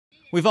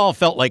We've all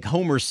felt like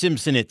Homer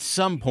Simpson at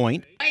some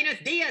point. Buenos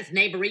dias,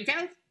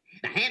 neighboritos.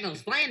 The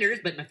handle's Flanders,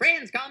 but my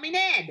friends call me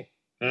Ned.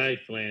 Hi,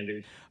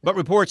 Flanders. But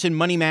reports in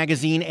Money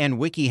Magazine and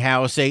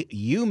WikiHow say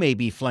you may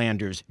be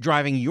Flanders,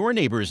 driving your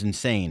neighbors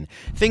insane.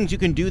 Things you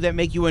can do that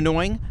make you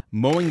annoying: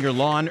 mowing your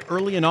lawn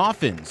early and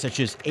often, such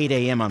as 8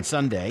 a.m. on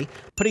Sunday,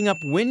 putting up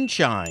wind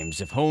chimes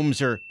if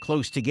homes are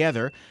close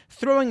together,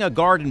 throwing a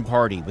garden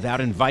party without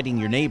inviting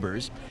your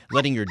neighbors,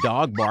 letting your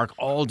dog bark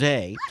all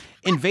day,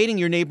 invading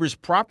your neighbor's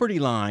property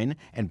line,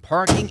 and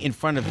parking in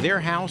front of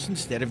their house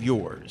instead of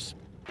yours.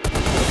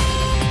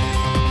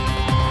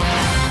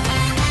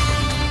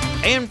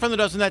 And from the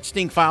Doesn't That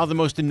Stink file, the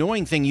most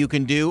annoying thing you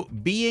can do: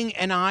 being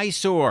an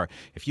eyesore.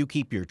 If you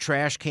keep your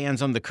trash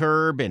cans on the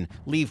curb and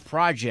leave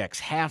projects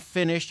half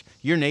finished,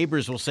 your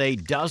neighbors will say,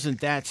 "Doesn't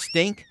that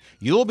stink?"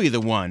 You'll be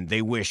the one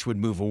they wish would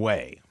move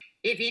away.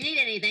 If you need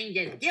anything,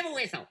 just give a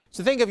whistle.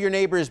 So think of your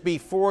neighbors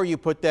before you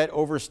put that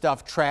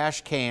overstuffed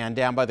trash can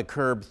down by the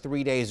curb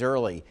 3 days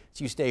early,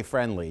 so you stay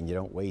friendly and you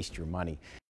don't waste your money.